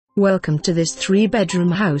Welcome to this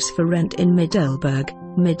 3-bedroom house for rent in Middelburg,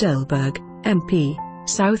 MP,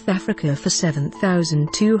 South Africa for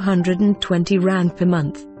R7,220 per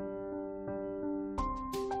month.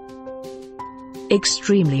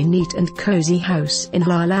 Extremely neat and cozy house in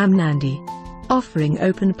Hlalamnandi. Offering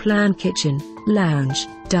open-plan kitchen, lounge,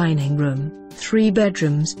 dining room, 3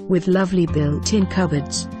 bedrooms with lovely built-in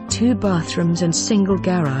cupboards, 2 bathrooms and single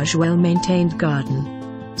garage, well-maintained garden.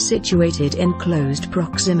 Situated in close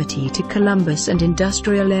proximity to Columbus and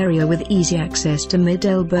industrial area with easy access to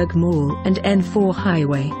Middelburg Mall and N4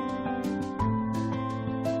 highway.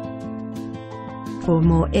 For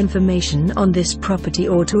more information on this property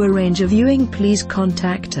or to arrange a viewing, please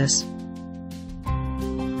contact us.